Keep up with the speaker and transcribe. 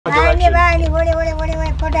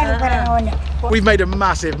We've made a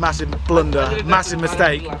massive blunder, massive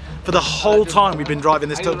mistake for the whole time we've been driving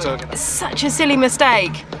this tuk-tuk. It's such a silly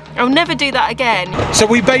mistake. I'll never do that again. So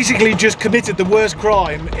we basically just committed the worst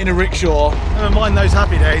crime in a rickshaw. Never mind those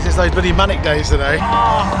happy days, it's those bloody manic days today.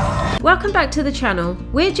 Welcome back to the channel.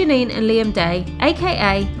 We're Janine and Liam Day,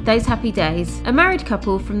 aka Those Happy Days, a married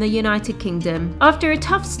couple from the United Kingdom. After a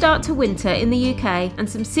tough start to winter in the UK and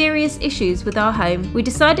some serious issues with our home, we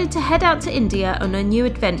decided to head out to India on a new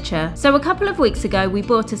adventure. So a couple of weeks ago we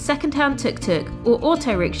bought a second-hand tuk-tuk, or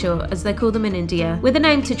auto rickshaw as they call them in India, with an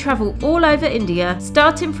aim to travel all over India,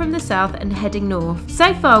 starting from the south and heading north.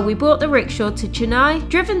 So far we bought the rickshaw to Chennai,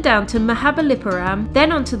 driven down to Mahabalipuram,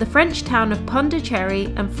 then onto the French town of Pondicherry,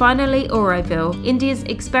 and finally Auroville, India's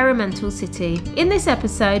experimental city. In this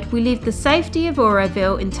episode, we leave the safety of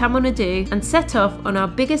Auroville in Tamil Nadu and set off on our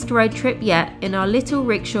biggest road trip yet in our little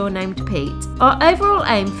rickshaw named Pete. Our overall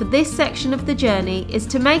aim for this section of the journey is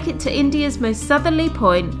to make it to India's most southerly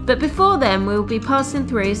point, but before then we will be passing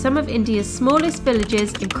through some of India's smallest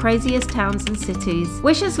villages and craziest towns and cities.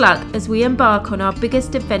 Wish us luck as we embark on our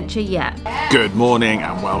biggest adventure yet. Good morning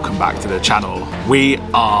and welcome back to the channel. We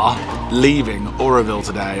are leaving Auroville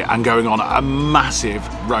today and going on a massive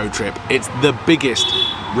road trip. It's the biggest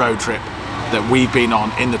road trip that we've been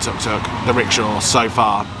on in the tuk-tuk, the rickshaw, so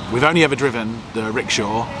far. We've only ever driven the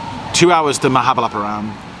rickshaw 2 hours to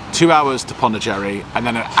Mahabalipuram, 2 hours to Pondicherry, and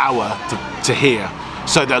then an hour to here.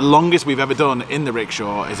 So the longest we've ever done in the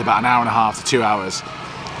rickshaw is about an hour and a half to 2 hours.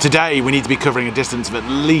 Today we need to be covering a distance of at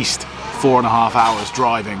least 4.5 hours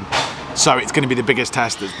driving. So it's going to be the biggest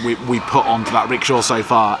test that we put onto that rickshaw so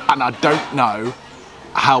far, and I don't know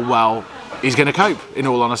how well he's going to cope, in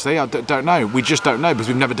all honesty. I don't know. We just don't know because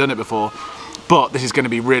we've never done it before. But this is going to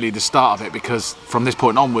be really the start of it, because from this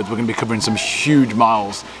point onwards we're going to be covering some huge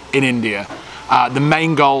miles in India. The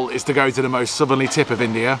main goal is to go to the most southerly tip of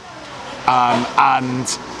India,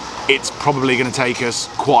 and it's probably going to take us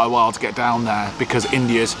quite a while to get down there because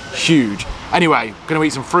India's huge. Anyway, going to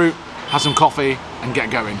eat some fruit, have some coffee and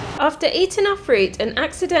get going. After eating our fruit and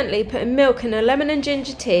accidentally putting milk in a lemon and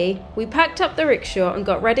ginger tea, we packed up the rickshaw and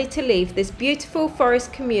got ready to leave this beautiful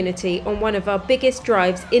forest community on one of our biggest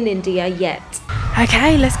drives in India yet.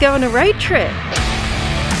 Okay, let's go on a road trip.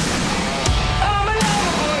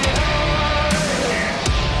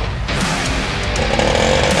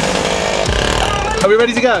 Are we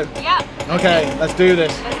ready to go? Yeah. Okay, let's do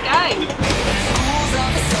this. Let's go.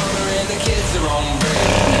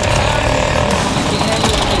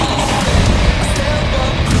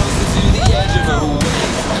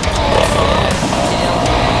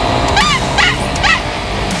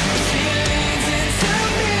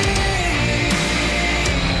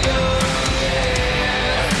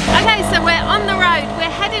 Okay, so we're on the road,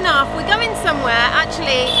 we're heading off, we're going somewhere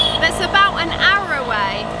actually that's about an hour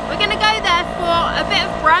away. We're going to go there for a bit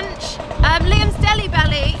of brunch. Liam's deli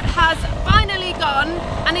belly has finally gone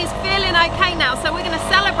and he's feeling okay now, so we're going to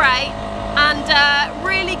celebrate and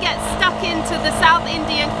really get stuck into the South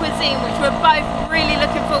Indian cuisine, which we're both really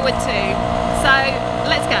looking forward to. So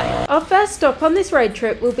let's go. Our first stop on this road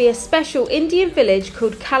trip will be a special Indian village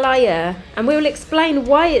called Kalayur, and we will explain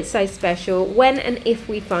why it's so special when and if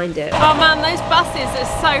we find it. Oh man, those buses are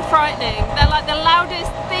so frightening. They're like the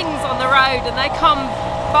loudest things on the road and they come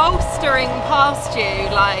bolstering past you.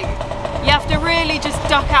 Like, you have to really just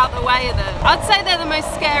duck out the way of them. I'd say they're the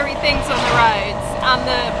most scary things on the roads, and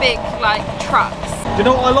the big like trucks. Do you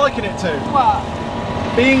know what I liken it to? What?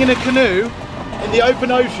 Being in a canoe in the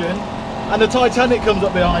open ocean and the Titanic comes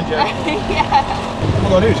up behind you. Yeah.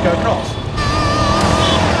 All I do is go across.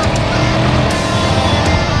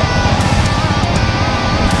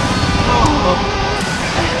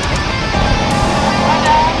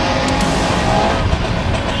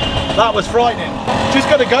 That was frightening. Just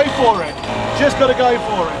got to go for it. Just got to go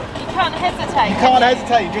for it. You can't hesitate. You can't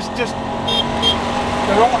hesitate. Just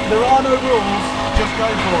there are no rules. Just go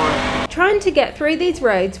for it. Trying to get through these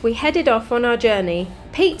roads, we headed off on our journey.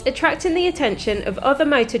 Pete attracting the attention of other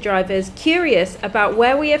motor drivers curious about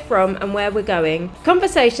where we are from and where we're going.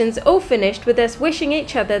 Conversations all finished with us wishing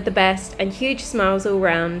each other the best and huge smiles all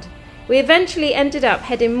round. We eventually ended up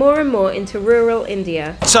heading more and more into rural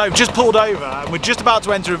India. So just pulled over and we're just about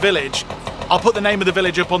to enter a village. I'll put the name of the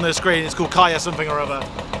village up on the screen. It's called Kaya something or other.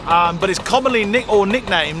 But it's commonly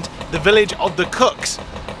nicknamed the village of the cooks,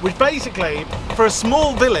 which basically, for a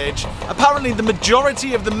small village, apparently the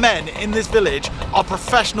majority of the men in this village are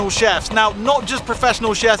professional chefs. Now, not just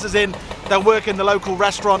professional chefs as in they work in the local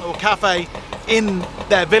restaurant or cafe in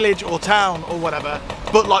their village or town or whatever,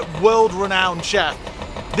 but like world-renowned chef.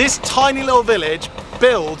 This tiny little village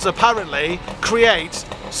builds, apparently, creates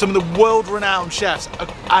some of the world-renowned chefs,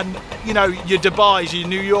 and you know, your Dubai's, your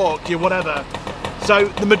New York, your whatever. So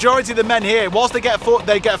the majority of the men here, whilst they get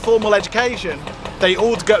a formal education,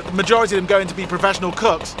 the majority of them going to be professional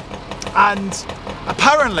cooks, and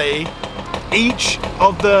apparently each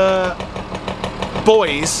of the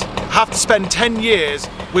boys have to spend 10 years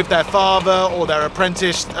with their father or their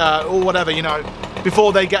apprentice or whatever, you know,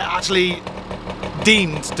 before they get actually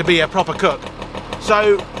deemed to be a proper cook.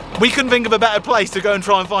 So we couldn't think of a better place to go and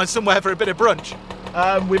try and find somewhere for a bit of brunch.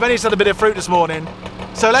 We've only just had a bit of fruit this morning,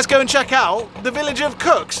 so let's go and check out the village of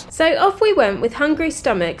cooks. So off we went with hungry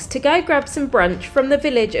stomachs to go grab some brunch from the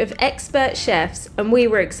village of expert chefs, and we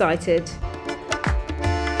were excited.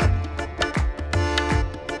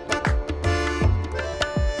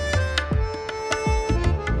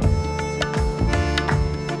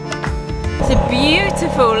 It's a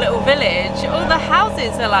beautiful little village. All the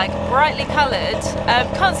houses are like brightly coloured.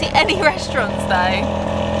 Can't see any restaurants though.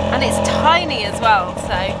 And it's tiny as well, so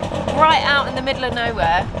right out in the middle of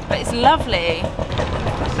nowhere. But it's lovely.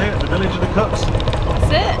 That's it, the village of the cooks.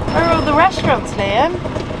 That's it. Where are all the restaurants, Liam?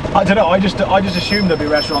 I don't know, I just assumed there'd be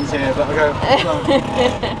restaurants here, but I go,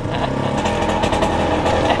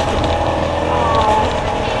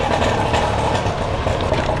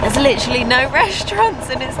 There's literally no restaurants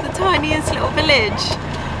and it's the tiniest little village.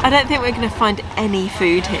 I don't think we're going to find any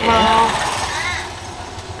food here.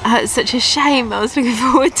 It's such a shame. I was looking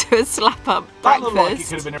forward to a slap-up breakfast. Like it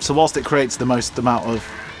could have been. So whilst it creates the most amount of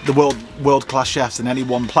the world-class chefs in any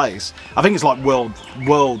one place, I think it's like world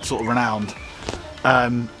sort of renowned.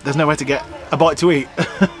 There's nowhere to get a bite to eat.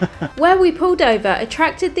 Where we pulled over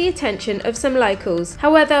attracted the attention of some locals.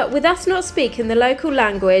 However, with us not speaking the local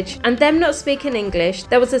language and them not speaking English,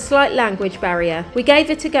 there was a slight language barrier. We gave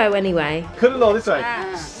it a go anyway. Kunalur this way.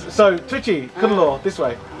 So Trichy, Kunalur this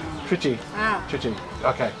way. Trichy. Trichy.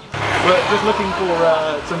 Okay. We're just looking for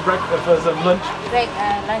some breakfast, for some lunch.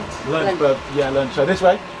 Lunch. But yeah, lunch. So this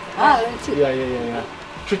way. Lunch. Yeah.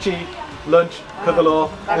 Trichy, lunch, Kunalur.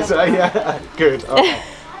 This way. Yeah. Good. Okay.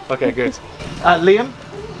 Okay, good. Liam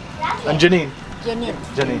and Janine.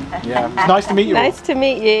 Janine, yeah. It's nice to meet you all. Nice to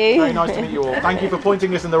meet you. Very nice to meet you all. Thank you for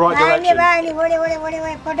pointing us in the right direction.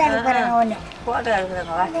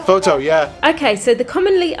 Photo, yeah. Okay, so the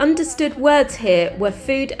commonly understood words here were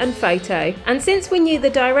food and photo. And since we knew the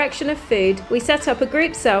direction of food, we set up a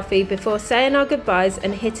group selfie before saying our goodbyes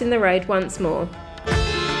and hitting the road once more.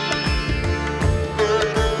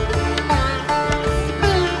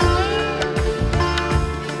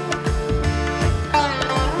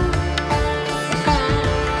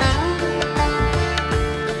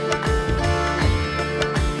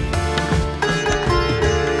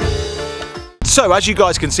 So as you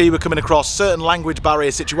guys can see, we're coming across certain language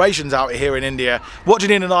barrier situations out here in India. What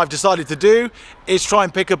Janine and I have decided to do is try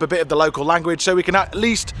and pick up a bit of the local language so we can at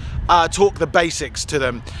least talk the basics to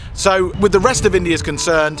them. So with the rest of India is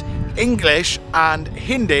concerned, English and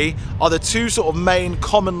Hindi are the two sort of main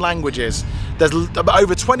common languages. There's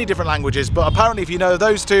over 20 different languages, but apparently if you know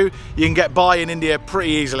those two, you can get by in India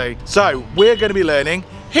pretty easily. So we're going to be learning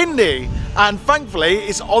Hindi, and thankfully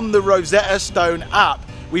it's on the Rosetta Stone app.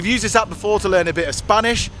 We've used this app before to learn a bit of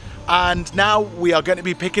Spanish, and now we are going to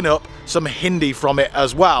be picking up some Hindi from it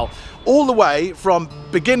as well. All the way from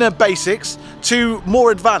beginner basics to more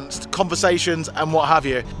advanced conversations and what have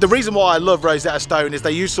you. The reason why I love Rosetta Stone is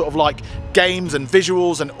they use sort of like games and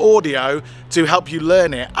visuals and audio to help you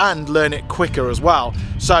learn it and learn it quicker as well.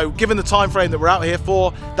 So given the time frame that we're out here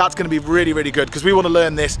for, that's going to be really, really good because we want to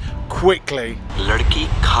learn this quickly. लड़की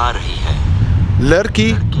खा रही है.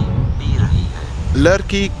 लड़की P रही है.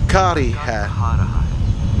 लड़की खा रही है. खा रहा है.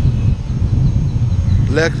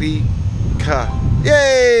 लड़की खा.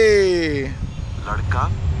 Yay! लड़का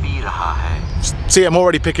पी रहा है. See, I'm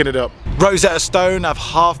already picking it up. Rosetta Stone have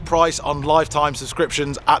half price on lifetime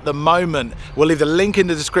subscriptions at the moment. We'll leave the link in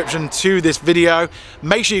the description to this video.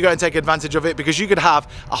 Make sure you go and take advantage of it because you could have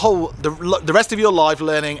the rest of your life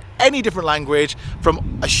learning any different language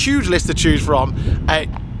from a huge list to choose from.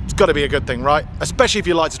 It's got to be a good thing, right? Especially if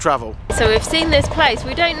you like to travel. So we've seen this place.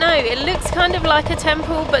 We don't know. It looks kind of like a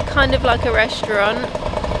temple, but kind of like a restaurant.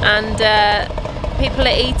 And people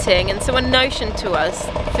are eating, and someone notioned to us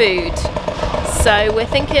food. So we're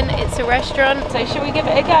thinking it's a restaurant. So should we give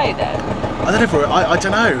it a go then? I don't know if I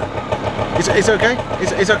don't know. It's okay?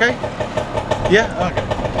 It's okay? Yeah? Okay.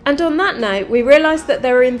 And on that note, we realised that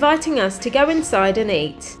they were inviting us to go inside and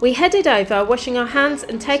eat. We headed over, washing our hands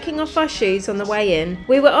and taking off our shoes on the way in.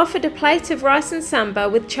 We were offered a plate of rice and sambar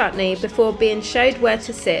with chutney before being showed where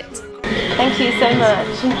to sit. Thank you so much.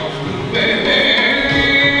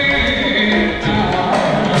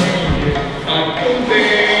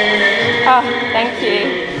 Oh, thank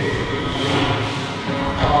you.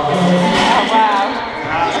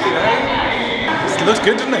 looks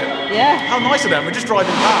good, doesn't it? Yeah. How nice of them. We're just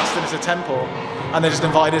driving past and it's a temple and they just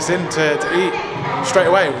invited us in to eat straight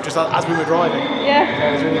away, just as we were driving. Yeah. So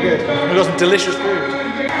it was really good. We got some delicious food.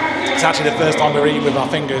 It's actually the first time we're eating with our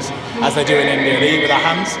fingers, as they do in India. They eat with our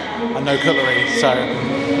hands and no cutlery, so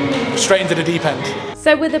straight into the deep end.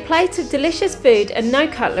 So with a plate of delicious food and no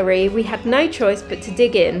cutlery, we had no choice but to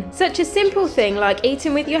dig in. Such a simple thing like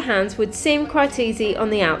eating with your hands would seem quite easy on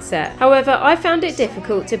the outset. However, I found it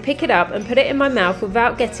difficult to pick it up and put it in my mouth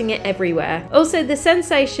without getting it everywhere. Also, the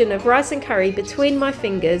sensation of rice and curry between my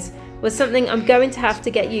fingers was something I'm going to have to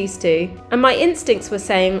get used to. And my instincts were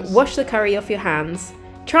saying, wash the curry off your hands.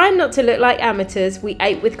 Trying not to look like amateurs, we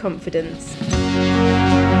ate with confidence.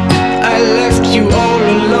 I left you all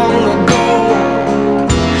along ago.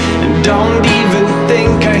 Don't even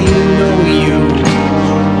think I know you.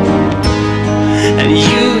 And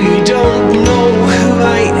you don't know who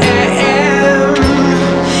I am.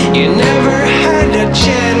 You never had a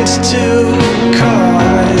chance to,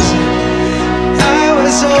 'cause I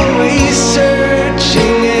was always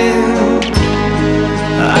searching and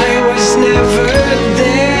I was never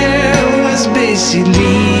there, was busy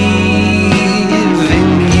leaving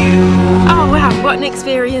you. Oh wow, what an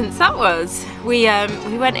experience that was. We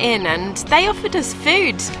went in and they offered us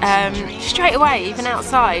food straight away. Even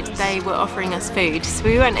outside they were offering us food, so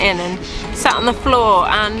we went in and sat on the floor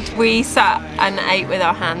and we sat and ate with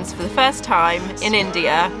our hands for the first time in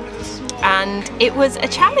India, and it was a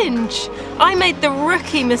challenge. I made the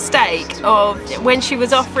rookie mistake of, when she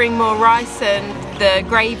was offering more rice and the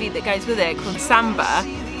gravy that goes with it called samba,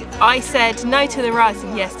 I said no to the rice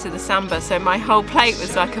and yes to the samba, so my whole plate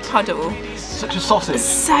was like a puddle. Such a sausage.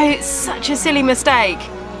 Such a silly mistake.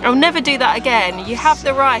 I'll never do that again. You have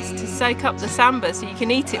the rice to soak up the samba so you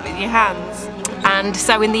can eat it with your hands. And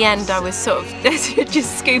so in the end I was sort of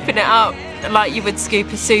just scooping it up like you would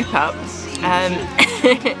scoop a soup up.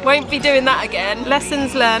 Won't be doing that again.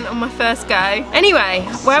 Lessons learned on my first go. Anyway,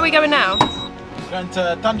 where are we going now? We're going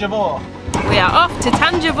to Thanjavur. We are off to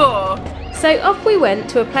Thanjavur. So off we went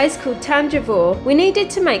to a place called Thanjavur. We needed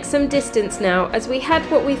to make some distance now, as we had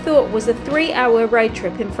what we thought was a 3-hour road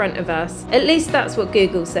trip in front of us. At least that's what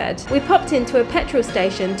Google said. We popped into a petrol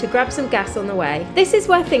station to grab some gas on the way. This is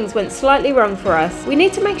where things went slightly wrong for us. We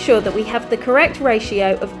need to make sure that we have the correct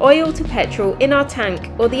ratio of oil to petrol in our tank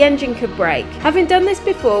or the engine could break. Having done this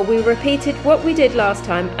before, we repeated what we did last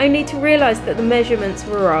time, only to realise that the measurements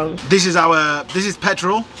were wrong. This is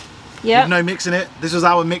petrol. Yeah. With no mix in it. This was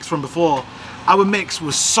our mix from before. Our mix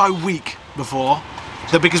was so weak before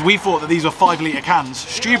that, because we thought that these were 5-litre cans,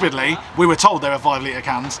 stupidly we were told they were 5-litre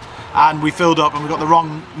cans, and we filled up and we got the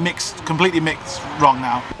wrong mix, completely mixed wrong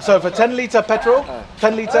now. So for 10-litre petrol,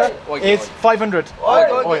 10 litre is 500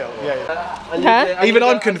 oil. Yeah. Even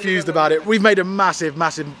I'm confused about it. We've made a massive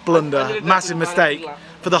blunder, massive mistake.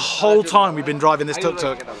 For the whole time we've been driving this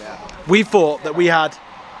tuk-tuk, we thought that we had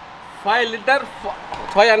 5 liter,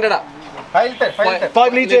 500. 5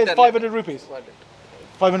 litre is 500 rupees.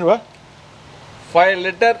 500 what? 5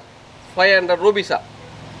 liter, 500 rupees.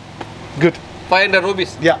 Good. 500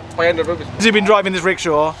 rupees. Yeah. 500 rupees. As we've been driving this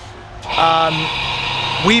rickshaw,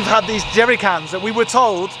 we've had these jerry cans that we were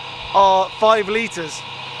told are 5 litres.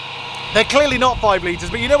 They're clearly not 5 litres,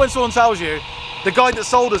 but you know when someone tells you, the guy that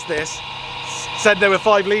sold us this said they were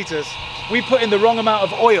 5 litres. We put in the wrong amount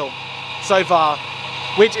of oil so far,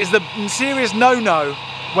 which is the serious no-no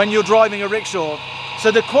when you're driving a rickshaw.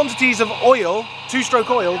 So the quantities of oil, 2-stroke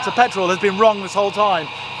oil to petrol, has been wrong this whole time.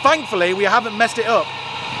 Thankfully, we haven't messed it up.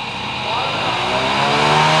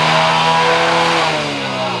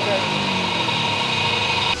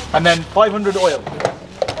 And then 500 oil.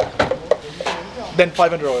 Then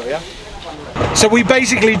 500 oil, yeah? So we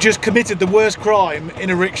basically just committed the worst crime in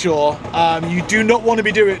a rickshaw. You do not want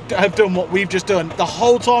to have done what we've just done. The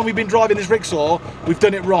whole time we've been driving this rickshaw, we've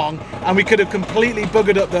done it wrong, and we could have completely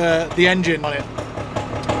buggered up the engine on it.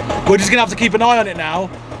 We're just gonna have to keep an eye on it now.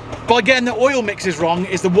 But getting the oil mixes wrong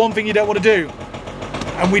is the one thing you don't want to do,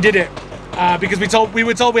 and we did it because we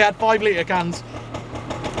were told we had 5 litre cans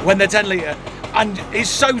when they're 10 litre, and it's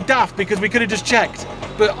so daft because we could have just checked.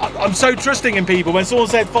 But I'm so trusting in people. When someone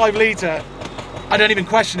said 5 litre, I don't even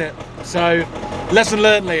question it. So, lesson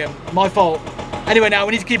learned, Liam. My fault. Anyway, now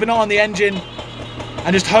we need to keep an eye on the engine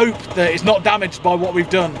and just hope that it's not damaged by what we've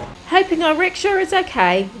done. Hoping our rickshaw is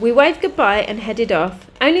okay, we waved goodbye and headed off,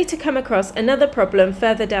 only to come across another problem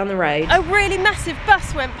further down the road. A really massive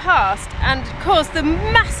bus went past and caused the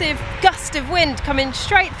massive gust of wind coming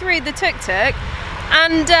straight through the tuk-tuk,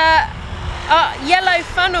 and our yellow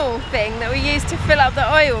funnel thing that we used to fill up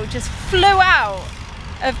the oil just flew out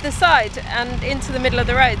of the side and into the middle of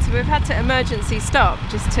the road, so we've had to emergency stop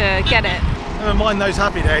just to get it. Never mind those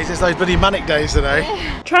happy days, it's those bloody manic days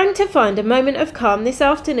today. Trying to find a moment of calm this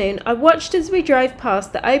afternoon, I watched as we drove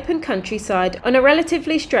past the open countryside on a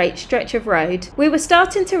relatively straight stretch of road. We were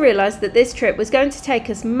starting to realise that this trip was going to take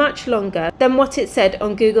us much longer than what it said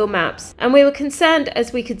on Google Maps, and we were concerned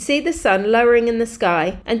as we could see the sun lowering in the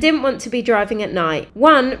sky and didn't want to be driving at night.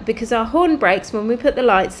 1, because our horn breaks when we put the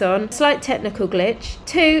lights on, slight technical glitch.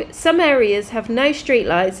 2, some areas have no street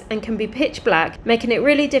lights and can be pitch black, making it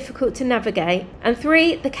really difficult to navigate. And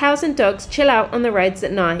 3, the cows and dogs chill out on the roads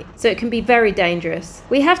at night, so it can be very dangerous.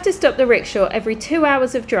 We have to stop the rickshaw every 2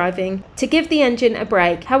 hours of driving to give the engine a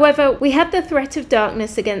break. However, we had the threat of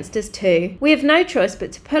darkness against us too. We have no choice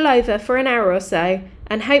but to pull over for an hour or so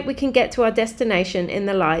and hope we can get to our destination in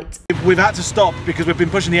the light. We've had to stop because we've been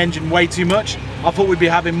pushing the engine way too much. I thought we'd be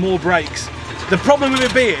having more breaks. The problem with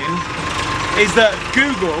it being is that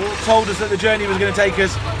Google told us that the journey was going to take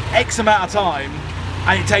us X amount of time,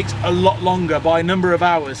 and it takes a lot longer by a number of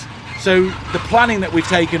hours. So the planning that we've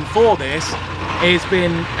taken for this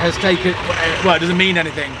has taken, well, it doesn't mean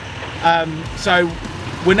anything. So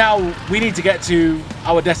we need to get to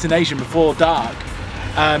our destination before dark,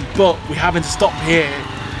 but we're having to stop here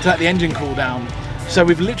to let the engine cool down. So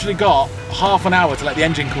we've literally got half an hour to let the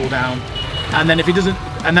engine cool down, and then if it doesn't,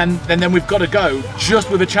 and then we've got to go just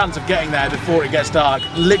with a chance of getting there before it gets dark.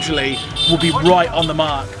 Literally, we'll be right on the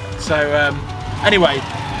mark. So anyway,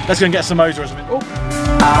 let's go and get some samosas or something. Oh.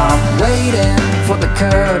 I'm waiting for the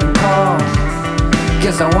curtain call,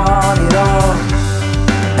 'cause I want it all,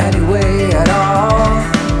 anyway at all.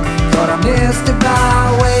 Thought I missed it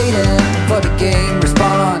by waiting for the game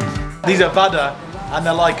response. These are vada, and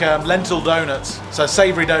they're like lentil donuts, so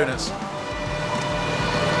savoury donuts.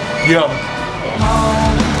 Yum.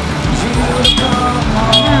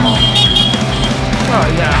 Oh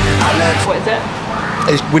yeah. What is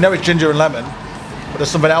it? We know it's ginger and lemon, but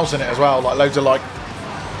there's something else in it as well, like loads of like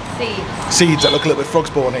seeds that look a little bit frog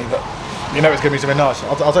spawny, but you know it's going to be something nice.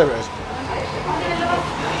 I'll tell you what it is.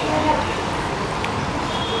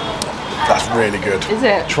 That's really good. Is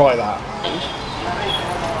it? Try that.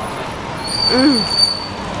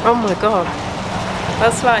 Oh my god.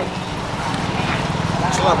 That's like...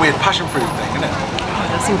 It's like a weird passion fruit thing, isn't it? Oh,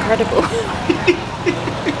 that's incredible.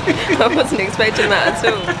 I wasn't expecting that at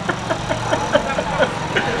all.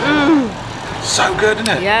 So good,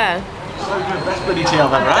 isn't it? Yeah. So good. Best bloody tea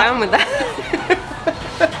I've ever had. Down with that.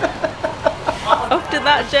 After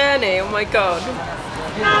that journey, oh my god.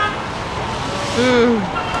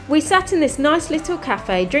 We sat in this nice little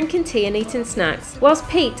cafe drinking tea and eating snacks, whilst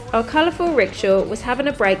Pete, our colourful rickshaw, was having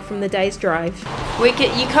a break from the day's drive.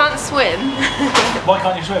 You can't swim. Why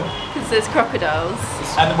can't you swim? Because there's crocodiles.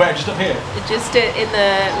 And where? Just up here? Just in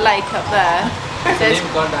the lake up there. The name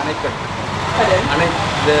is called Aniket. Pardon?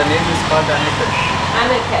 The name is called Aniket.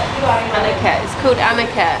 Aniket. Aniket. It's called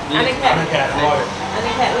Aniket. Aniket, right.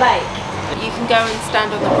 Aniket Lake. You can go and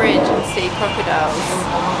stand on the bridge and see crocodiles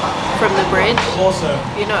from the bridge. Awesome.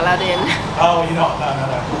 You're not allowed in. Oh, you're not? No.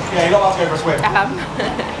 Yeah, you're not allowed to go for a swim.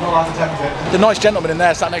 Not allowed to tempt it. The nice gentleman in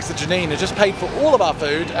there sat next to Janine has just paid for all of our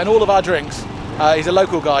food and all of our drinks. He's a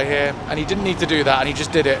local guy here, and he didn't need to do that, and he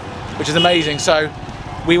just did it, which is amazing. So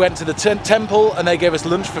we went to the temple, and they gave us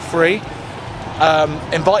lunch for free.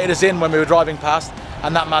 Invited us in when we were driving past,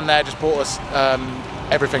 and that man there just bought us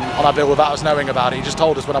everything on our bill without us knowing about it. He just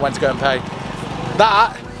told us when I went to go and pay.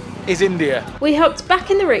 That is India. We hopped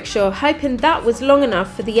back in the rickshaw, hoping that was long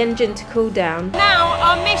enough for the engine to cool down. Now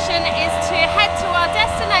our mission is to head to our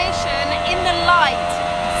destination in the light.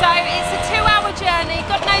 So it's a 2-hour journey.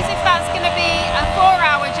 God knows if that's going to be a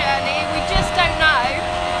 4-hour journey. We just don't know.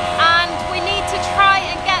 And we need to try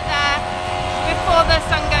and get there before the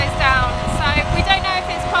sun goes down. So we don't know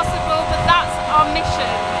if it's possible, but that's our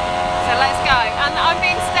mission. So let's go. And I'm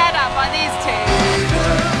being stared at by these two.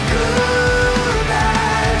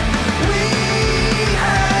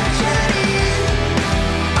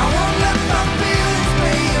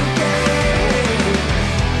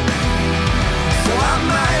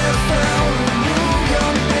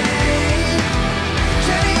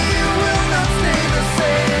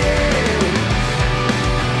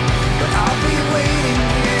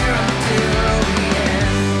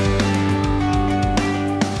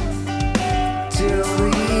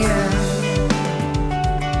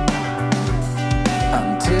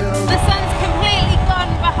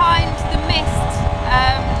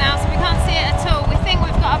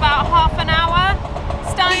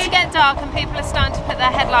 Dark and people are starting to put their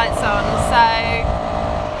headlights on, so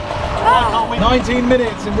 19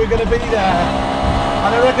 minutes and we're going to be there,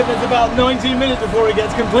 and I reckon there's about 19 minutes before it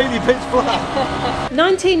gets completely pitch black.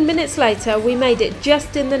 19 minutes later we made it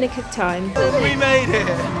just in the nick of time. We made it.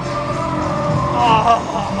 Out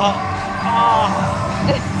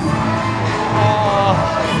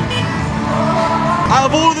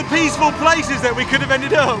of all the peaceful places that we could have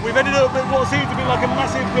ended up, we've ended up at what seems to be like a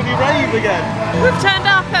massive bloody rave again. We've turned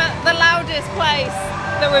up at the loudest place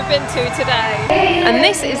that we've been to today. And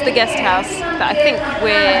this is the guest house that I think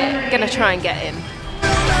we're gonna try and get in.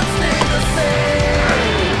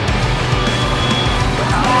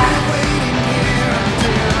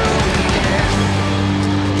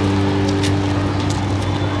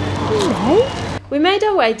 We made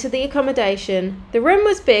our way to the accommodation. The room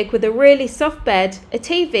was big with a really soft bed, a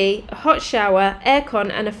TV, a hot shower,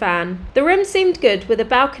 aircon and a fan. The room seemed good with a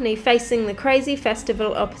balcony facing the crazy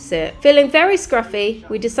festival opposite. Feeling very scruffy,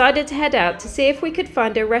 we decided to head out to see if we could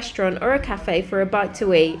find a restaurant or a cafe for a bite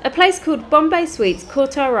to eat. A place called Bombay Sweets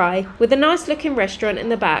caught our eye, with a nice looking restaurant in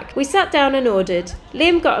the back. We sat down and ordered.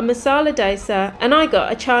 Liam got a masala dosa and I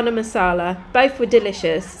got a chana masala. Both were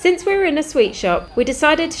delicious. Since we were in a sweet shop, we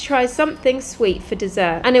decided to try something sweet for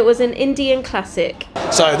dessert, and it was an Indian classic.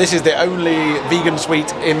 So this is the only vegan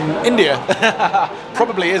sweet in India.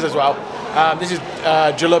 Probably is as well. This is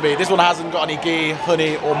jalebi. This one hasn't got any ghee,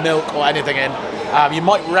 honey or milk or anything in. You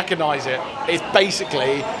might recognise it. It's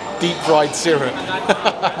basically deep fried syrup.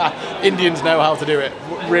 Indians know how to do it,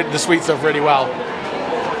 the sweet stuff really well.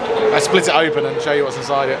 Let's split it open and show you what's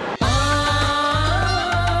inside it.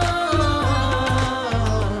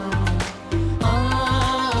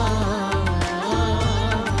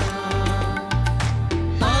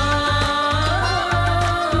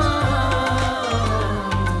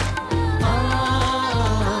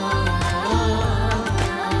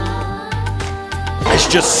 It's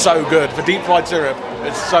just so good. For deep fried syrup,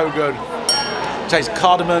 it's so good. Tastes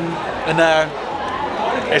cardamom in there.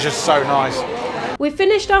 It's just so nice. We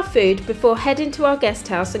finished our food before heading to our guest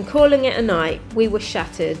house and calling it a night. We were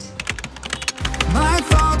shattered. My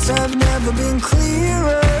thoughts have never been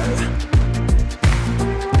clearer.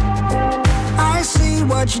 I see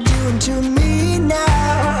what you're doing to me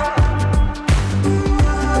now.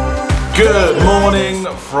 Good morning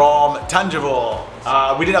from Thanjavur.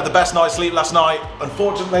 We didn't have the best night's sleep last night.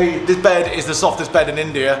 Unfortunately, this bed is the softest bed in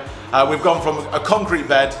India. We've gone from a concrete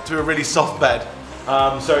bed to a really soft bed.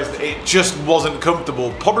 So it just wasn't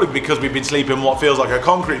comfortable, probably because we've been sleeping in what feels like a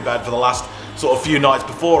concrete bed for the last sort of few nights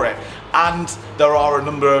before it. And there are a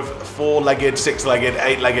number of 4-legged, 6-legged,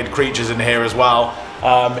 8-legged creatures in here as well.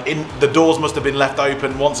 The doors must have been left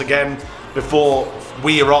open once again before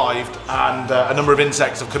we arrived, and a number of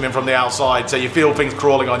insects have come in from the outside, so you feel things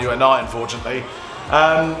crawling on you at night, unfortunately.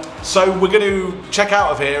 So we're going to check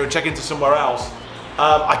out of here and check into somewhere else.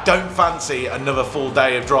 I don't fancy another full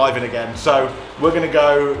day of driving again, so we're going to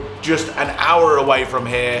go just an hour away from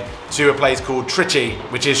here to a place called Trichy,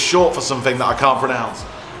 which is short for something that I can't pronounce.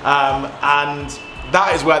 And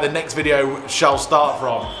that is where the next video shall start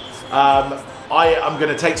from. I am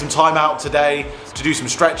going to take some time out today to do some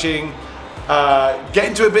stretching, get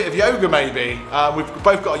into a bit of yoga maybe. We've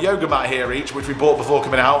both got a yoga mat here each, which we bought before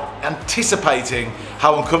coming out, anticipating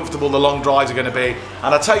how uncomfortable the long drives are going to be.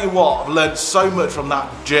 And I tell you what, I've learned so much from that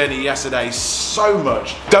journey yesterday, so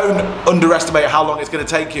much. Don't underestimate how long it's going to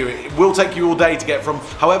take you. It will take you all day to get from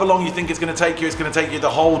however long you think it's going to take you, it's going to take you the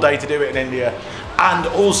whole day to do it in India. And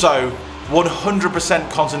also 100%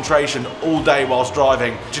 concentration all day whilst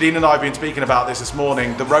driving. Janine and I have been speaking about this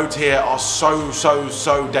morning. The roads here are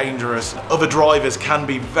so dangerous. Other drivers can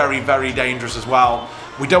be very dangerous as well.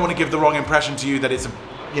 We don't want to give the wrong impression to you that it's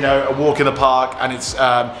a walk in the park and it's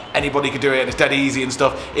anybody could do it and it's dead easy and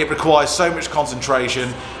stuff. It requires so much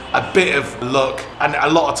concentration, a bit of luck and a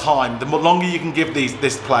lot of time. The longer you can give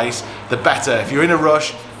this place, the better. If you're in a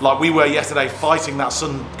rush, like we were yesterday, fighting that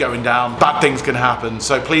sun going down, bad things can happen.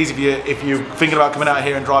 So please, if you're thinking about coming out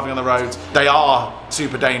here and driving on the roads, they are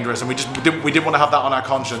super dangerous, and we didn't want to have that on our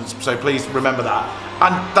conscience. So please remember that.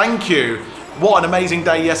 And thank you. What an amazing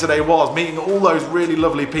day yesterday was, meeting all those really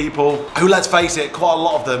lovely people who, let's face it, quite a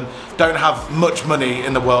lot of them don't have much money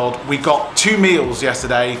in the world. We got 2 meals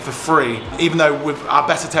yesterday for free, even though with our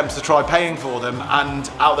best attempts to try paying for them,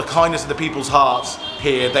 and out of the kindness of the people's hearts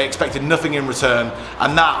here, they expected nothing in return,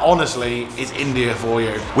 and that honestly is India for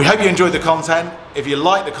you. We hope you enjoyed the content. If you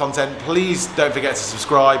like the content, please don't forget to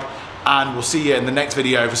subscribe, and we'll see you in the next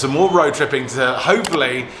video for some more road tripping to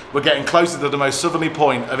hopefully we're getting closer to the most southerly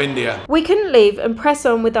point of India. We couldn't leave and press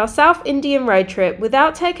on with our South Indian road trip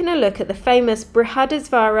without taking a look at the famous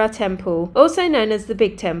Brihadisvara temple, also known as the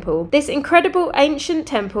Big Temple. This incredible ancient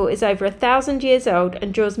temple is over 1,000 years old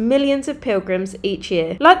and draws millions of pilgrims each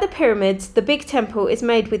year. Like the pyramids, the Big Temple is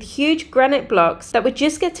made with huge granite blocks that were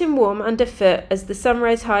just getting warm underfoot as the sun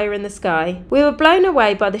rose higher in the sky. We were blown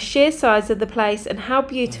away by the sheer size of the place and how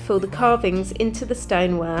beautiful the and carvings into the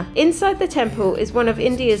stoneware. Inside the temple is one of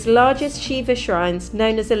India's largest Shiva shrines,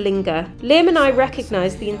 known as a linga. Liam and I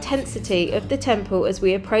recognised the intensity of the temple as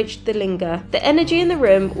we approached the linga. The energy in the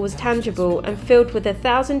room was tangible and filled with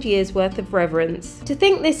 1,000 years worth of reverence. To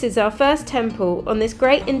think this is our first temple on this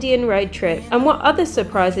great Indian road trip, and what other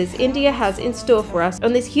surprises India has in store for us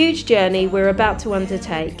on this huge journey we're about to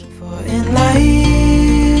undertake. In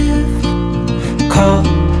life, call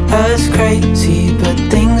us crazy, but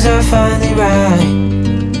things are finally right.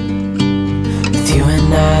 With you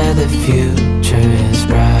and I, the future is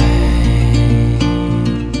bright.